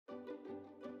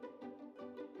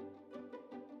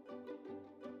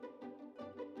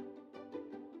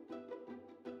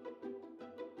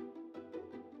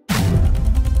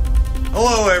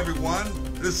Hello everyone,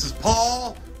 this is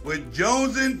Paul with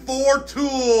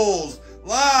jonesingfortools,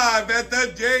 live at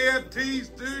the JFT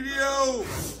studio.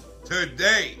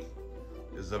 Today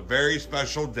is a very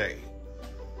special day.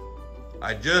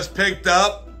 I just picked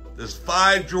up this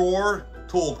 5-drawer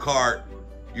tool cart,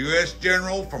 U.S.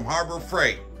 General from Harbor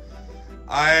Freight.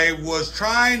 I was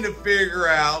trying to figure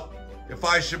out if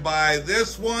I should buy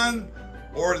this one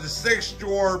or the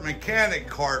 6-drawer mechanic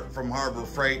cart from Harbor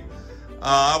Freight.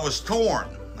 I was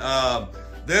torn.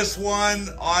 This one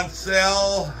on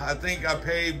sale, I think I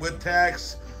paid with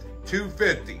tax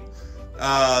 $250.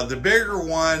 The bigger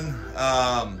one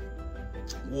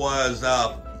was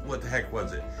what the heck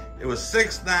was it? It was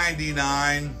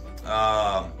 $6.99,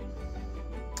 I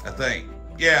think.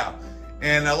 Yeah,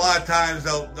 and a lot of times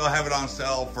they'll have it on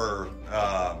sale for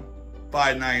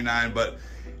 $5.99. But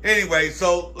anyway,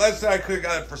 so let's say I could have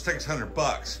got it for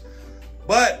 $600.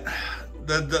 But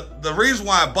the reason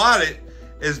why I bought it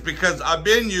is because I've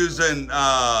been using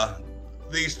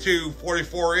these two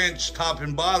 44-inch top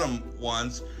and bottom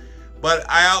ones, but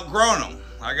I outgrown them.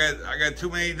 I got too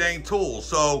many dang tools,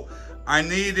 so I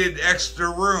needed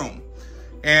extra room.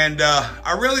 And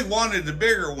I really wanted the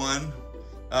bigger one,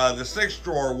 the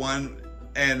 6-drawer one,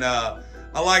 and I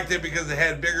liked it because it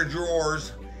had bigger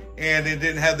drawers and it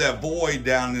didn't have that void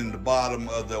down in the bottom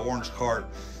of the orange cart.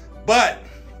 But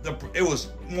it was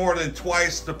more than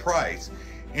twice the price.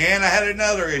 And I had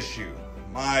another issue.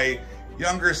 My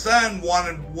younger son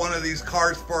wanted one of these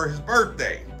carts for his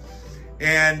birthday.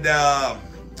 And I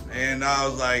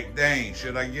was like, dang,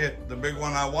 should I get the big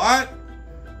one I want?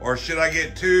 Or should I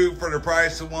get two for the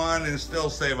price of one and still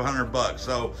save $100?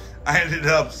 So I ended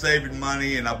up saving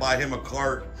money and I bought him a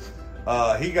cart.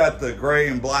 He got the gray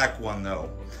and black one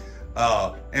though.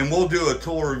 And we'll do a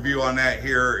tool review on that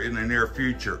here in the near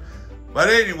future. But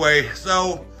anyway,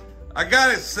 so I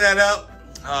got it set up.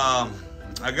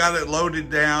 I got it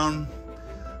loaded down.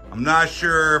 I'm not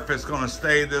sure if it's going to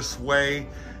stay this way.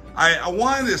 I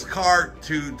wanted this cart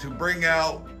to bring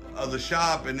out of the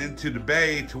shop and into the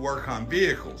bay to work on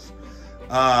vehicles.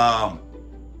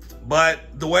 But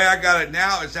the way I got it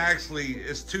now,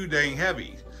 it's too dang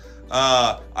heavy.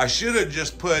 I should have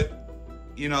just put,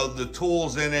 you know, the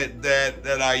tools in it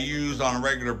that I use on a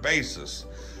regular basis.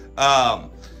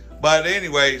 But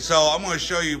anyway, so I'm going to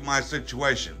show you my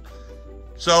situation.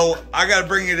 So I got to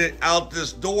bring it out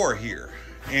this door here.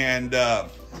 And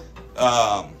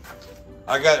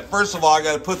first of all, I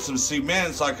got to put some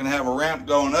cement so I can have a ramp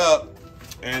going up.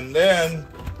 And then,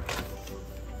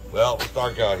 well, it's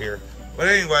dark out here. But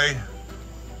anyway,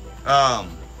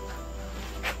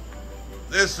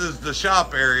 this is the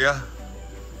shop area.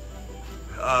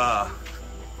 As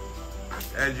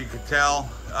you can tell.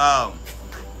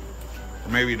 Or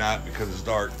maybe not because it's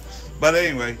dark. But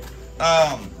anyway,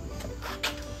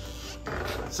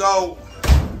 so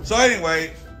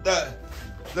anyway, the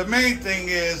main thing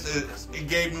is it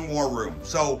gave me more room.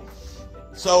 So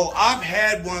I've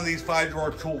had one of these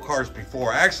 5-drawer tool carts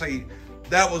before. Actually,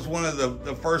 that was one of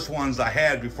the first ones I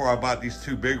had before I bought these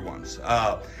two big ones.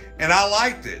 And I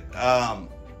liked it.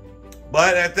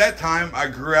 But at that time, I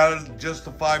grew out of just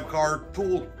a 5-car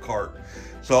tool cart.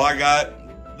 So I got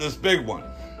this big one.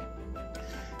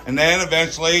 And then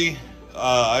eventually,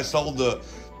 I sold the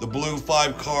blue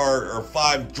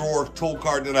 5-drawer tool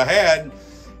cart that I had,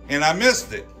 and I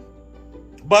missed it.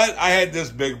 But I had this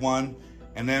big one,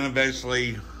 and then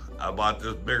eventually I bought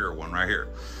this bigger one right here.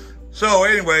 So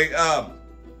anyway,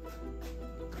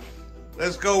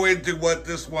 let's go into what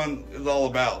this one is all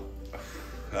about.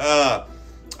 I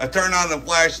turned on the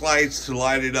flashlights to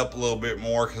light it up a little bit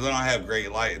more because I don't have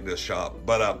great light in this shop.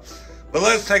 But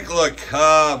let's take a look.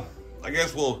 I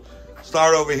guess we'll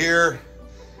start over here.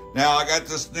 Now I got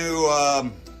this new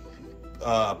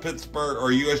Pittsburgh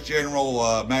or U.S.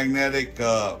 General magnetic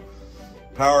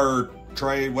power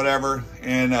tray, whatever.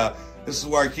 And this is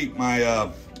where I keep my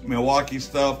Milwaukee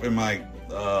stuff and my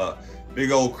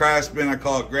big old Craftsman. I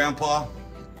call it Grandpa.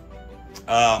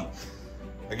 I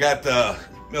got the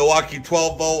Milwaukee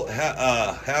 12-volt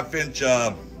half-inch,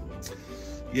 yeah,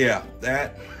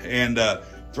 that, and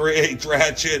 3/8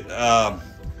 ratchet.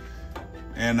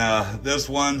 And this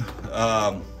one,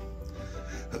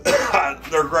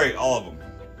 they're great, all of them.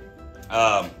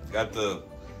 Got the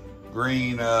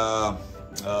green,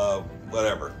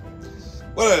 whatever.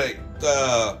 What are they?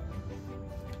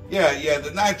 Yeah,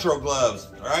 the nitro gloves,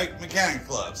 right? Mechanic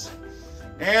gloves.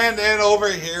 And then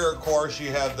over here, of course,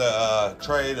 you have the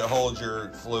tray that holds your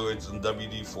fluids and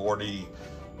WD-40,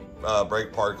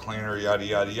 brake part cleaner, yada,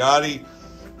 yada, yada.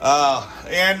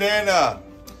 And then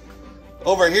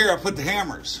over here, I put the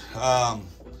hammers.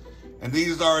 And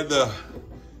these are the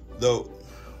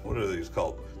what are these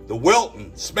called? The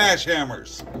Wilton Smash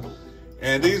Hammers.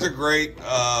 And these are great.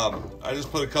 I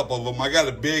just put a couple of them. I got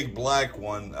a big black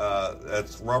one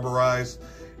that's rubberized,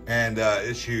 and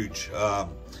it's huge.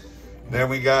 Then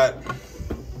we got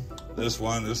this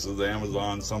one. This is the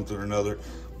Amazon something or another,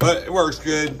 but it works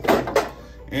good.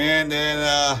 And then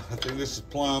I think this is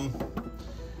plum.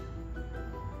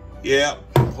 Yeah,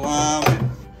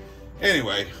 plum.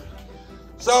 Anyway,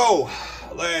 so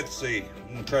let's see.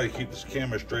 I'm gonna try to keep this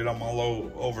camera straight. I'm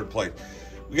all over the place.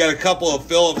 We got a couple of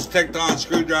Phillips Tecton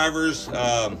screwdrivers.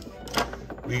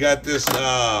 We got this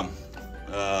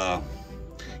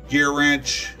gear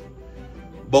wrench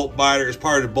bolt biter. It's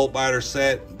part of the bolt biter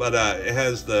set, but it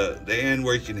has the end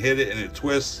where you can hit it and it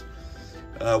twists.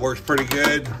 Works pretty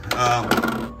good.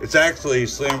 It's actually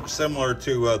similar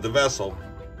to the Vessel,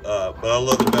 but I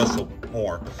love the Vessel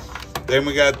more. Then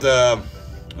we got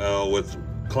with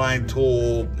Klein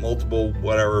tool, multiple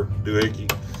whatever doohickey.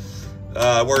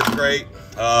 Works great.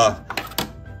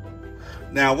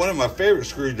 Now one of my favorite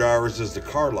screwdrivers is the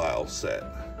Carlisle set.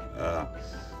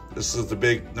 This is the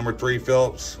big number 3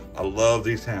 Phillips. I love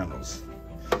these handles.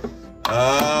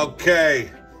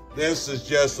 Okay, this is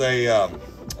just a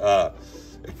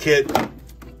kit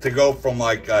to go from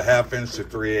like a 1/2 inch to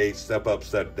 3/8, step up,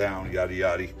 step down, yada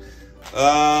yada.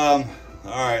 All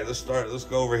right, let's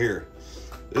go over here.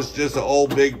 This is just an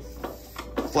old big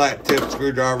flat tip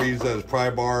screwdriver used as a pry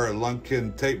bar and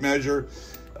lumpkin tape measure.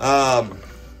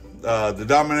 The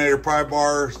Dominator pry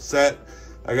bar set,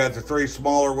 I got the 3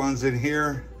 smaller ones in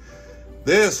here.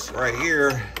 This right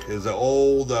here is an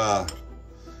old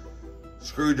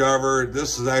screwdriver.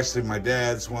 This is actually my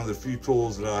dad's, one of the few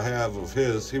tools that I have of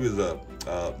his. He was a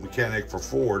mechanic for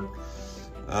Ford.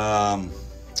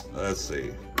 Let's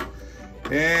see.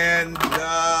 And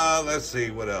let's see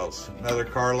what else. Another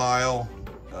Carlisle.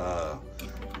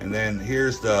 And then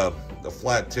here's the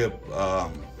flat tip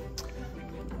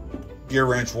gear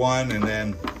wrench one, and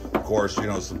then of course, you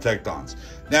know, some Tectons.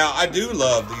 Now I do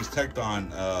love these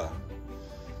Tecton.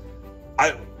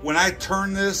 When I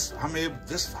turn this, I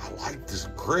like this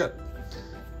grip.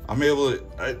 I'm able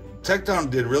to. Tecton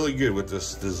did really good with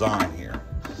this design here,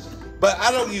 but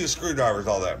I don't use screwdrivers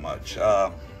all that much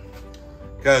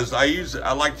because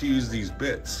I like to use these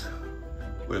bits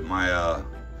with my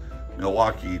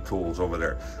Milwaukee tools over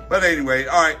there. But anyway,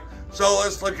 all right, so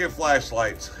let's look at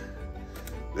flashlights.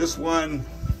 This one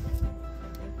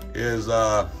is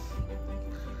the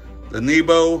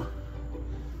Nebo.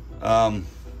 It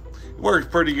works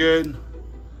pretty good,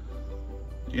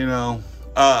 you know.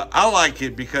 I like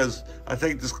it because I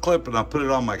take this clip and I put it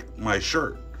on my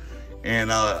shirt,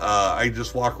 and I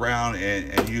just walk around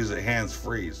and use it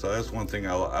hands-free. So that's one thing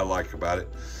I like about it.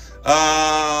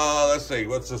 Let's see,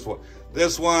 what's this one?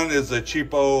 This one is a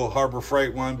cheapo Harbor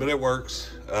Freight one, but it works.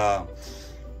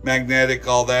 Magnetic,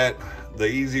 all that. The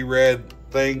Easy Red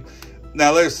thing.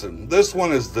 Now listen, this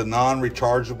one is the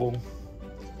non-rechargeable.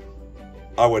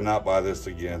 I would not buy this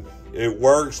again. It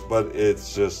works, but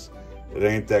it's just, it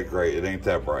ain't that great. It ain't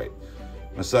that bright.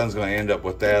 My son's gonna end up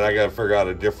with that. I gotta figure out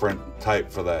a different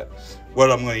type for that. What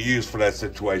I'm gonna use for that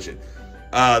situation.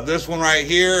 This one right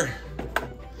here,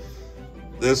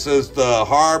 this is the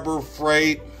Harbor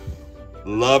Freight.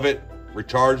 Love it,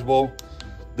 rechargeable.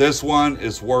 This one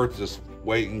is worth its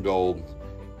weight in gold.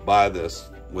 Buy this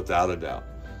without a doubt.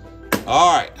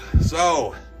 All right,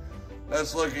 so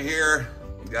let's look at here.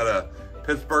 We got a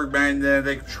Pittsburgh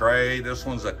magnetic tray. This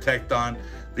one's a Tecton.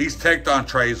 These Tecton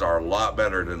trays are a lot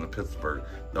better than the Pittsburgh.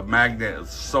 The magnet is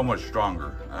so much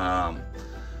stronger.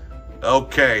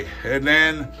 Okay, and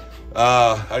then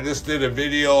I just did a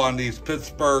video on these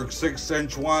Pittsburgh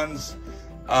 6-inch ones.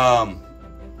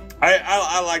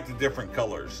 I like the different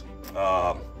colors,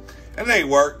 and they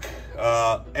work,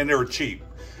 and they were cheap.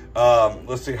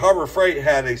 Let's see, Harbor Freight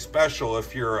had a special.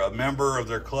 If you're a member of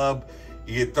their club,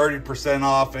 you get 30%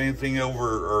 off anything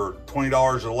over or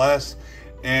 $20 or less.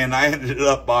 And I ended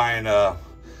up buying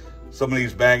some of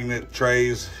these magnet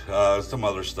trays, some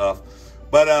other stuff,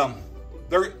 but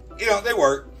they're, you know, they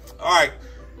work. All right,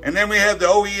 and then we have the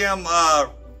OEM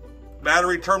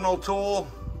battery terminal tool.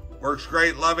 Works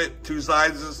great, love it. 2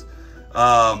 sizes.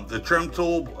 The trim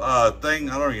tool thing,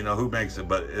 I don't even know who makes it,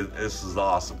 but this is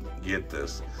awesome. Get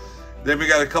this. Then we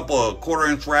got a couple of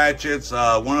 1/4-inch ratchets.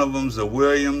 One of them's a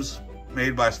Williams,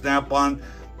 made by Snap-on.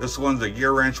 This one's a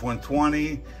gear wrench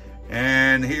 120.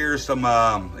 And here's some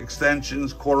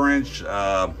extensions, 1/4-inch.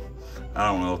 I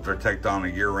don't know if they're Tecton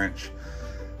a gear wrench.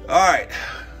 All right,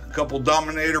 a couple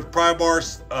Dominator pry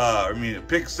bars. A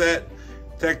pick set,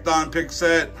 Tecton pick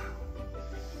set.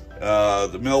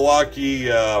 The Milwaukee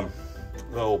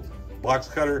little box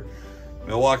cutter,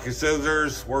 Milwaukee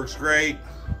scissors, works great.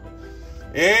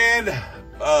 And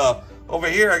over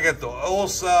here I got the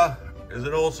Ulsa, is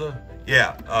it Ulsa?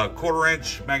 Yeah,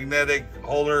 1/4-inch magnetic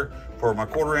holder for my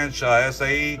 1/4-inch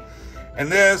SAE.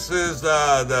 And this is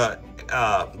the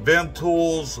Vim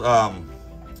Tools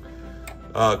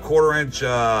 1/4-inch,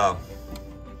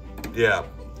 yeah,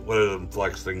 what are them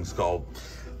flex things called?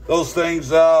 Those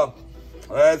things,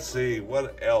 let's see,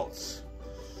 what else?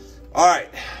 All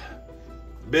right,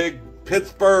 big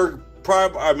Pittsburgh,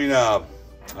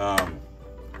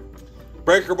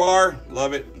 breaker bar,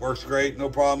 love it, works great, no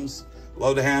problems,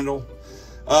 love the handle.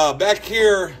 Back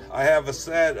here, I have a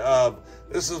set of,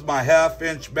 this is my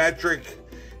 1/2-inch metric.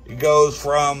 It goes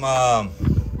from, I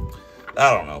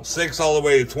don't know, 6 all the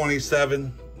way to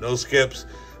 27, no skips.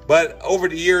 But over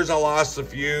the years, I lost a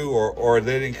few, or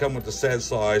they didn't come with the set,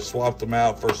 so I swapped them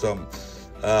out for some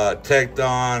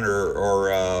Tecton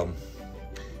or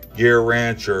Gear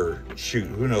Wrench, or shoot,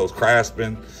 who knows,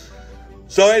 Craftsman.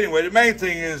 So anyway, the main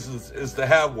thing is to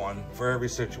have one for every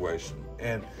situation,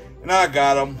 and I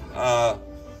got them.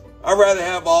 I'd rather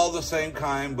have all the same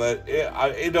kind, but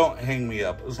it don't hang me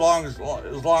up as long as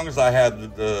I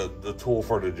have the tool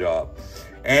for the job.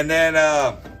 And then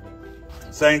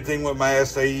same thing with my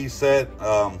SAE set.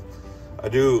 I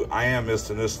am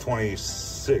missing this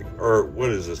 26, or what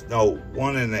is this? No,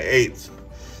 1 1/8.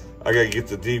 I gotta get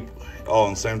the deep. Oh,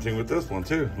 and same thing with this one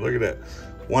too. Look at that,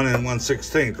 1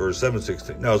 1/16 or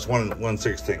 7/16. No, it's 1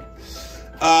 1/16.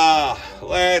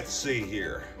 Let's see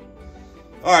here.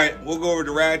 All right, we'll go over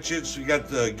the ratchets. We got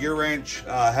the Gear Wrench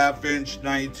 1/2-inch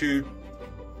 92,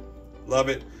 love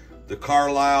it. The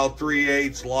Carlisle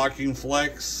 3/8 locking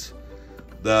flex.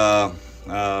 The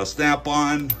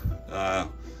Snap-on, I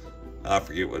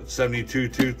forget what, 72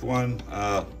 tooth one,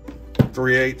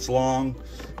 3/8 long,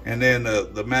 and then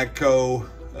the Matco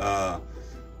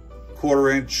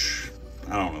 1/4-inch.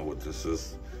 I don't know what this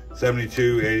is,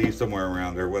 72, 80, somewhere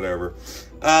around there, whatever.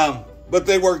 But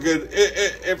they work good.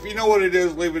 If you know what it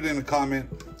is, leave it in a comment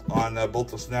on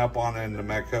both the Snap-on and the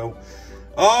Matco.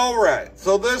 All right,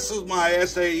 so this is my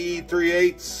SAE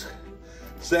 3/8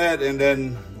 set, and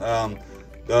then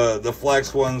the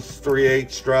flex one's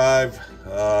 3/8 drive.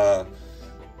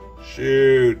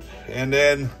 Shoot, and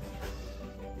then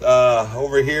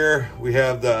over here we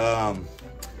have the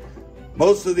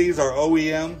most of these are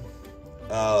OEM,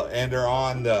 and they're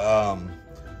on the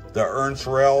Ernst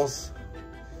rails.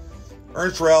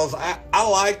 Ernst rails, I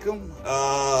like them,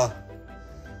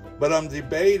 but I'm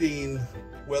debating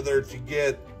whether to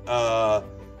get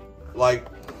like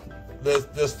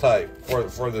this type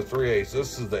for the 3/8.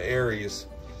 This is the Aries,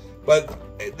 but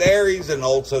the Aries and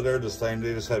Ulsa, they're the same.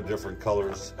 They just have different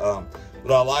colors.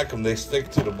 But I like them. They stick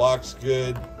to the box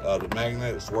good. The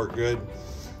magnets work good.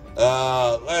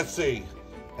 Let's see,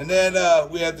 and then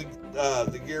we have the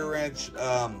Gear Wrench.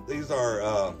 These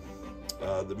are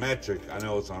the metric. I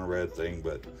know it's on a red thing,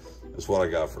 but that's what I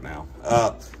got for now.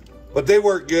 But they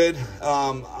work good.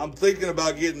 I'm thinking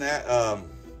about getting that.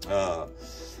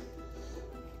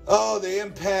 The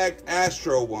Impact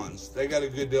Astro ones. They got a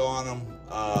good deal on them,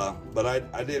 but I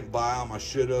didn't buy them. I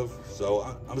should have. So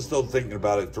I'm still thinking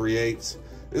about it. 3/8.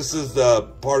 This is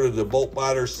part of the bolt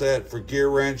biter set for Gear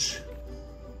Wrench.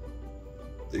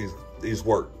 These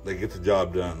work. They get the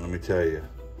job done. Let me tell you.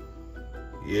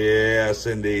 Yes,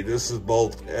 indeed. This is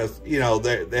both, you know,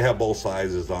 they have both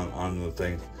sizes on the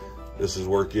thing. This is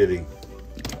worth getting.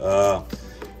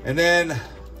 And then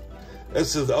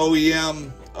this is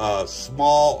OEM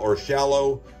small or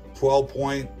shallow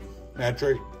 12-point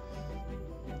metric.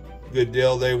 Good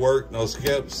deal. They work. No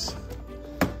skips.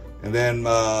 And then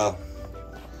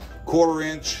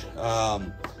 1/4-inch. I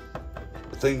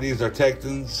think these are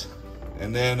Tectons.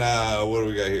 And then what do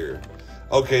we got here?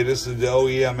 Okay, this is the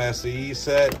OEM SAE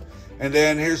set. And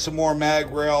then here's some more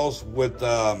mag rails with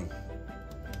the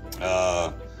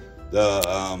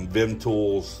Vim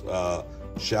Tools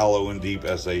shallow and deep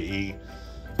SAE.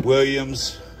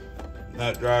 Williams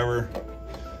nut driver.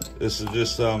 This is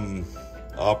just some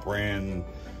operand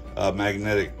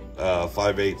magnetic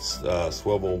 5/8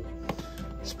 swivel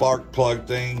spark plug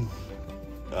thing.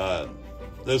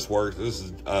 This works. This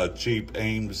is cheap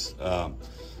Ames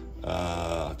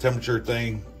temperature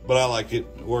thing, but I like it.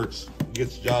 It works,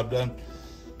 gets the job done.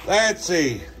 Let's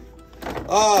see.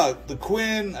 The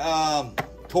Quinn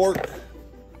torque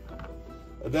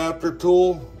adapter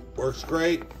tool works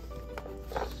great.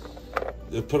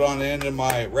 Just put on the end of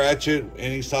my ratchet,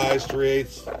 any size,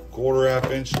 3/8, 1/4,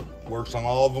 1/2 inch, works on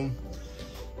all of them.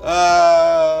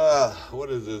 What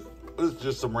is it? This is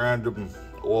just some random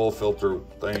oil filter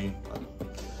thing.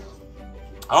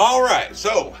 All right,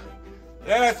 so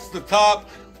that's the top.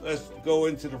 Let's go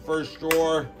into the first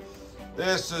drawer.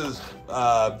 This is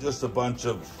just a bunch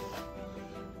of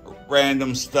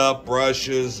random stuff,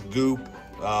 brushes, goop,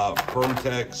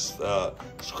 Permatex,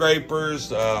 scrapers.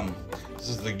 This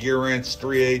is the gear wrench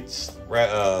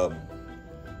 3/8,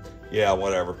 yeah,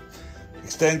 whatever.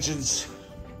 Extensions,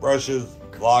 brushes,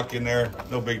 lock in there,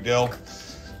 no big deal.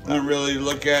 Nothing really to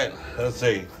look at. Let's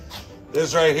see.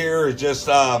 This right here is just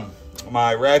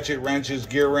my ratchet wrenches,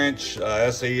 gear wrench,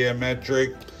 SAE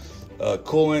metric,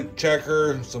 coolant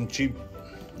checker, some cheap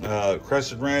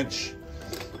crescent wrench,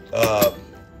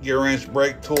 gear wrench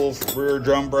brake tool for rear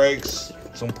drum brakes,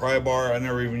 some pry bar, I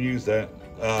never even used that.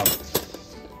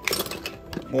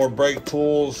 More brake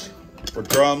tools for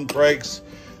drum brakes,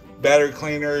 battery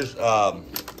cleaners,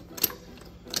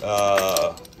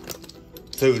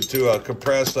 to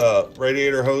compress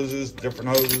radiator hoses, different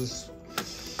hoses.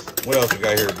 What else we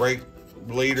got here? Brake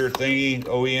bleeder thingy,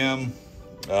 OEM,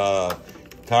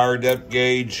 tire depth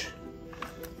gauge,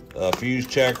 fuse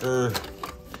checker,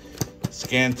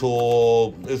 scan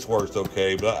tool. This works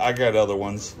okay, but I got other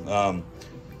ones.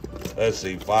 Let's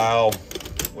see, file.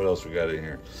 What else we got in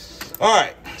here? All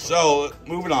right, so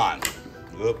moving on.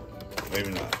 Oop, maybe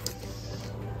not.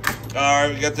 All right,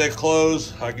 we got that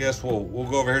closed. I guess we'll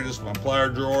go over here. This is my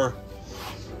plier drawer.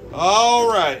 All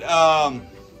right,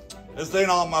 this ain't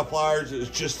all my pliers. It's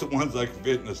just the ones I can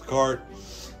fit in this cart.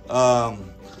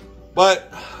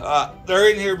 But they're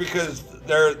in here because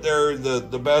they're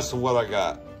the best of what I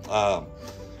got,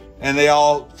 and they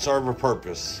all serve a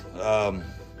purpose.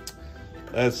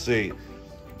 Let's see.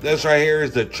 This right here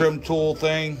is the trim tool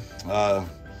thing.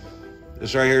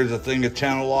 This right here is a thing of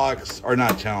channel locks, or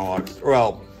not channel locks.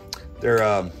 Well,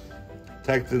 they're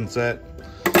Texan set.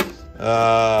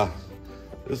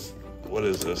 This, what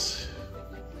is this?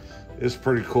 It's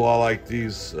pretty cool. I like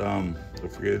these. I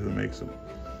forget who makes them.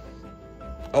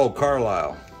 Oh,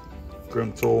 Carlisle.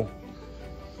 Trim tool.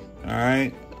 All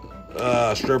right.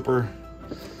 Stripper.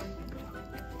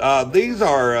 These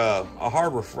are a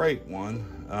Harbor Freight one.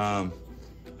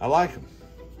 I like them.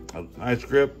 A nice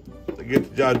grip. They get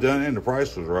the job done, and the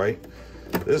price was right.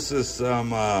 This is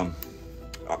some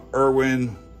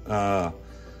Irwin.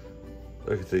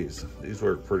 Look at these. These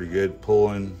work pretty good,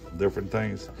 pulling different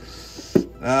things.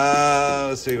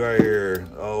 Let's see right here.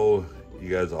 Oh, you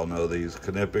guys all know these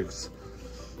Knipex.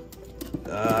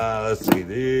 Let's see.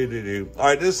 All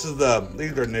right, this is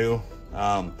these are new.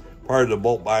 Part of the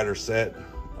bolt biter set.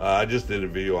 I just did a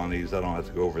video on these. I don't have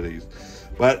to go over these.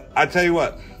 But I tell you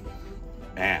what,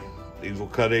 man, these will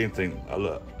cut anything.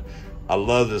 I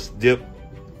love this dip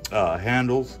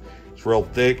handles. It's real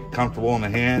thick, comfortable in the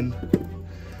hand.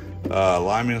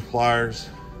 Lineman pliers.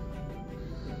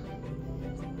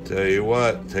 Tell you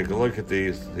what, take a look at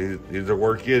these. These are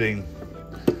worth getting.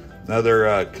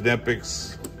 Another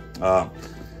Knipex.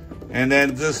 And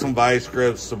then just some vice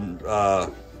grips, some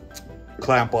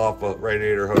clamp off a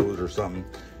radiator hose or something.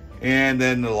 And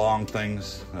then the long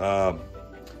things.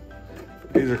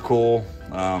 These are cool.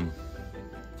 I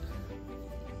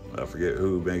forget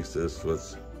who makes this.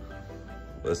 Let's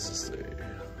just see.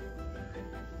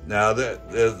 Now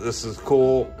this is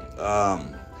cool.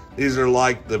 These are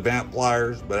like the vent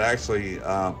pliers, but actually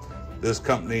this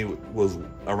company was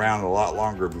around a lot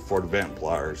longer before the vent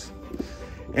pliers.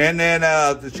 And then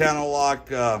the channel lock,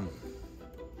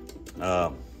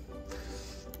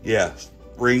 yeah,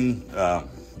 ring.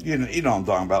 You know what I'm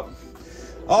talking about.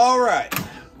 All right,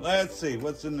 let's see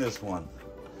what's in this one.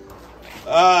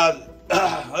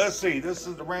 Let's see. This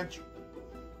is the wrench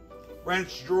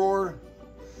drawer.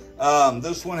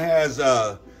 This one has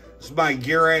this is my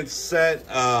gear wrench set.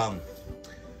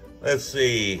 Let's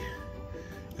see.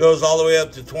 Goes all the way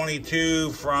up to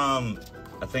 22 from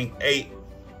I think 8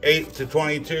 to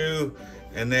 22,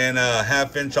 and then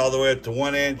 ½ inch all the way up to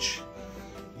 1 inch.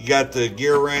 You got the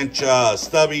gear wrench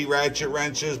stubby ratchet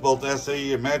wrenches, both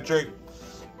SAE and metric,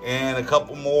 and a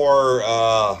couple more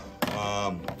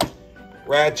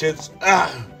ratchets.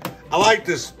 I like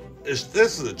this.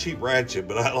 This is a cheap ratchet,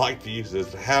 but I like to use this.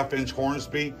 ½ inch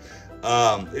Hornsby.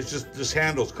 It's just, this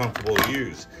handle's comfortable to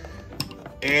use.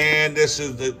 And this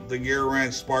is the gear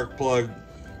wrench spark plug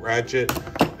ratchet.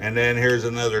 And then here's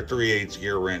another 3/8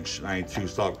 gear wrench, 92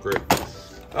 soft grip.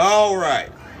 All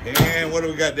right, and what do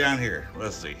we got down here?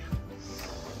 Let's see.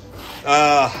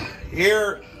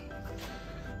 Here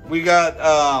we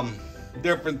got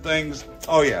different things.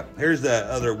 Oh yeah, here's that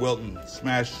other Wilton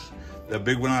Smash, the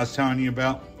big one I was telling you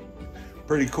about.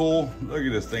 Pretty cool. Look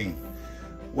at this thing.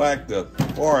 Whacked the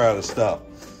floor out of stuff.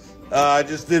 I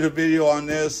just did a video on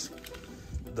this.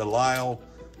 The Lyle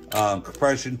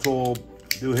compression tool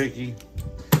doohickey.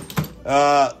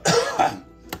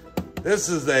 This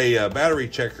is a battery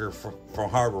checker from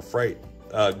Harbor Freight.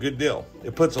 good deal.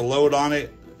 It puts a load on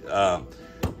it.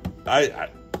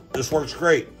 This works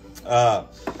great.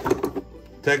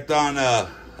 Tecton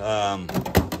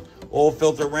oil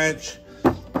filter wrench.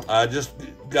 I just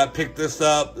picked this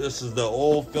up. This is the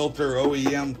oil filter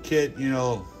OEM kit, you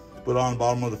know, put on the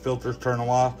bottom of the filters, turn them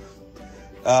off.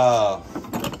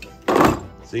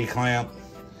 C-clamp.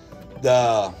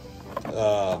 This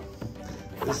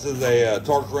is a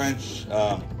torque wrench.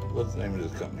 What's the name of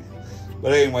this company?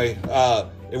 But anyway,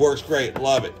 it works great.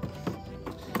 Love it.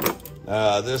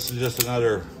 This is just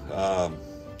another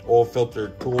oil filter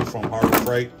tool from Harbor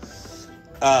Freight.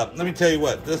 Let me tell you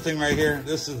what, this thing right here,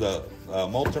 this is a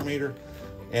multimeter,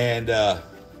 and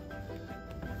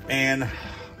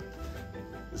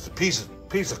it's a piece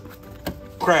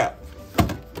of crap.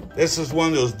 This is one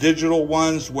of those digital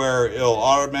ones where it'll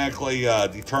automatically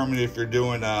determine if you're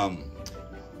doing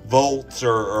volts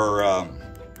or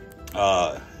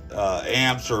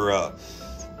amps or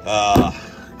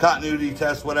continuity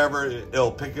test, whatever.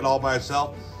 It'll pick it all by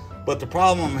itself. But the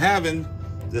problem I'm having,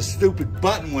 this stupid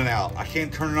button went out. I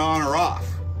can't turn it on or off.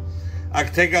 I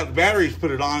can take out the batteries,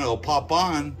 put it on, it'll pop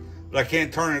on, but I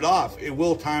can't turn it off. It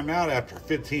will time out after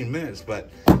 15 minutes, but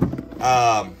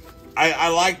I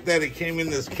like that it came in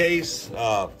this case.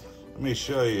 Let me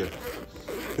show you,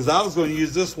 because I was going to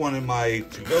use this one in my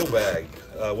to-go bag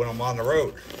when I'm on the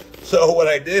road. So what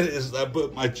I did is I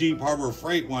put my Jeep Harbor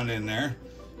Freight one in there,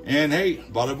 and hey,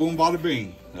 bada boom, bada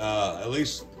bing. At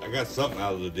least I got something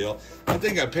out of the deal. I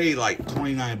think I paid like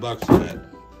 29 bucks for that.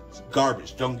 It's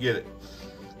garbage, don't get it.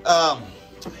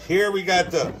 Here we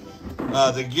got the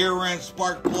gear wrench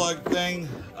spark plug thing.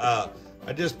 I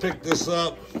just picked this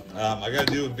up. I got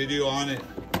to do a video on it.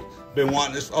 Been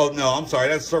wanting this. Oh no, I'm sorry,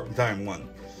 that's Serpentine one.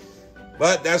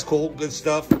 But that's cool, good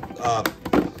stuff.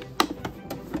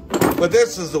 But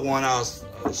this is the one I was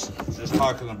just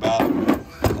talking about.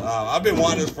 I've been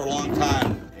wanting this for a long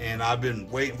time, and I've been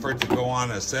waiting for it to go on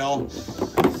a sale.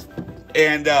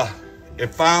 And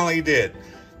it finally did.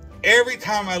 Every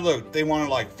time I looked, they wanted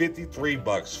like 53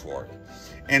 bucks for it.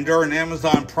 And during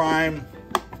Amazon Prime,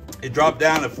 it dropped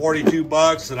down to 42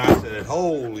 bucks, and I said,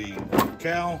 holy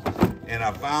cow. And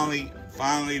I finally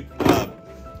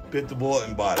bit the bullet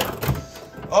and bought it.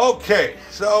 Okay,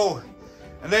 so,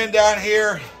 and then down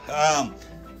here, I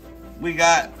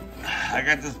got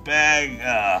this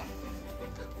bag.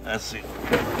 Let's see.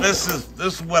 This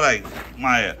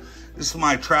is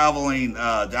my traveling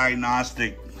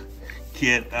diagnostic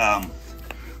kit,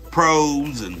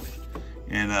 probes and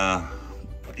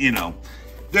you know,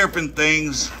 different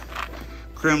things,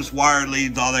 crimps, wire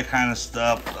leads, all that kind of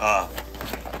stuff,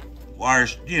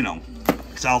 wires, you know,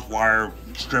 south wire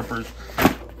strippers.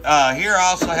 Here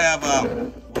I also have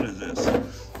what is this?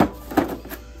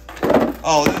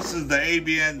 Oh, this is the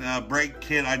ABN brake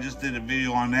kit. I just did a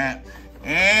video on that.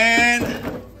 And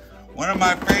one of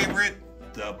my favorite,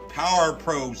 the Power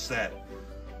Pro set.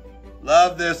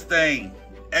 Love this thing.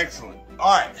 Excellent.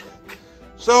 All right.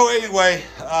 So anyway,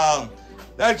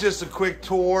 that's just a quick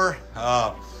tour.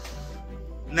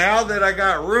 Now that I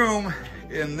got room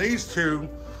in these two,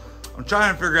 I'm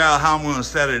trying to figure out how I'm going to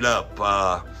set it up.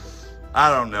 I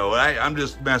don't know. I'm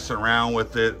just messing around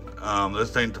with it.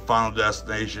 This ain't the final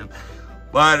destination.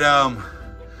 But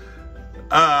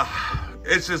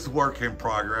it's just work in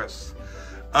progress.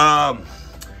 And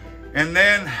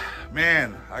then,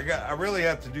 man, I really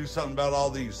have to do something about all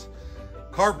these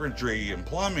carpentry and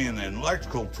plumbing and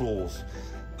electrical tools.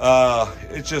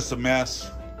 It's just a mess.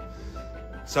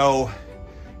 So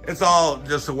it's all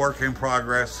just a work in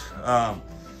progress.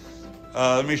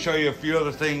 Let me show you a few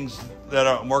other things that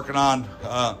I'm working on.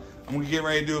 I'm gonna get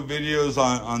ready to do videos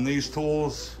on these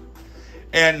tools.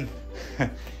 And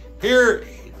here,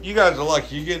 you guys are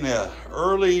lucky. You're getting an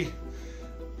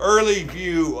early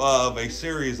view of a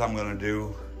series I'm gonna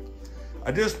do.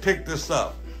 I just picked this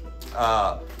up.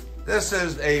 This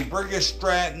is a British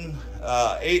Stratton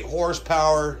 8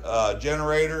 horsepower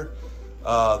generator.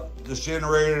 This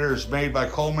generator is made by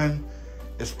Coleman.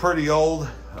 It's pretty old.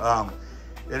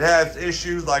 It has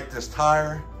issues like this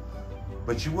tire,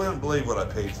 but you wouldn't believe what I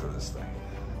paid for this thing.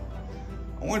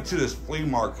 I went to this flea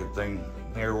market thing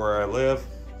near where I live,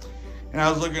 and I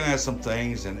was looking at some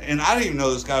things, and I didn't even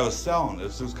know this guy was selling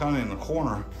this. It was kind of in the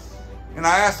corner. And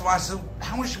I asked him, I said,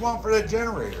 how much you want for that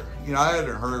generator? You know, I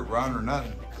hadn't heard it run or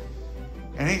nothing.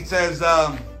 And he says,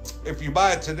 if you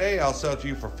buy it today, I'll sell it to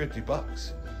you for 50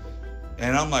 bucks.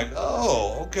 And I'm like,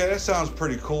 oh, okay, that sounds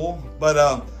pretty cool. But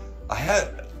I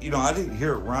didn't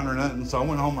hear it run or nothing, so I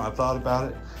went home and I thought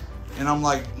about it. And I'm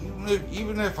like,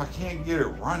 even if I can't get it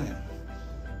running,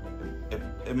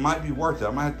 it might be worth it.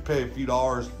 I might have to pay a few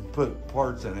dollars to put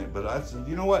parts in it. But I said,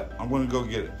 you know what? I'm going to go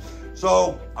get it.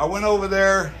 So I went over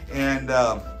there and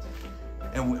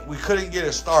we couldn't get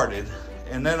it started.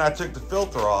 And then I took the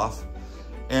filter off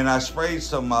and I sprayed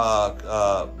some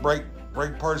brake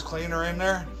parts cleaner in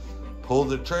there, pulled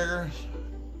the trigger,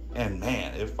 and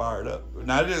man, it fired up.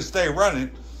 Now it didn't stay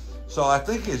running, so I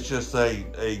think it's just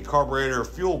a carburetor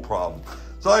fuel problem.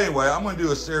 So anyway, I'm gonna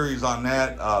do a series on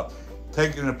that,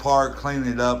 taking it apart,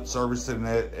 cleaning it up, servicing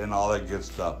it, and all that good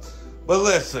stuff. But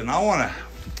listen, I wanna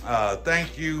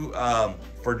thank you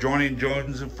for joining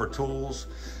Jonesing for Tools,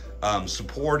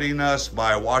 supporting us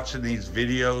by watching these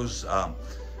videos.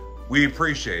 We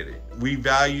appreciate it. We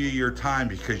value your time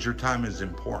because your time is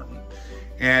important.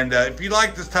 And if you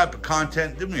like this type of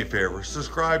content, do me a favor,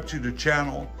 subscribe to the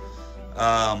channel,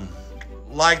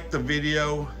 like the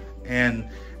video, and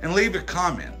leave a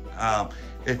comment.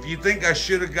 If you think I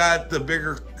should have got the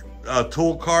bigger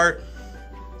tool cart,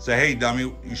 say, hey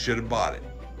dummy, you should have bought it.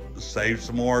 Save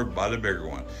some more, buy the bigger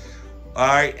one. All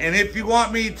right, and if you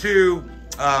want me to,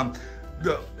 I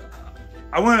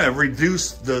want to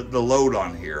reduce the load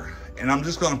on here, and I'm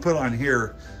just going to put on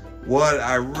here what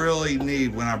I really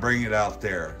need when I bring it out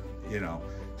there, you know,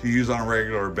 to use on a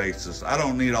regular basis. I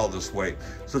don't need all this weight.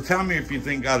 So tell me if you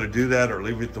think I ought to do that or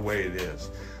leave it the way it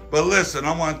is. But listen,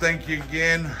 I want to thank you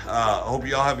again. I hope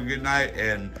you all have a good night,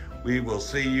 and we will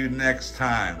see you next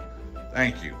time.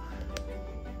 Thank you.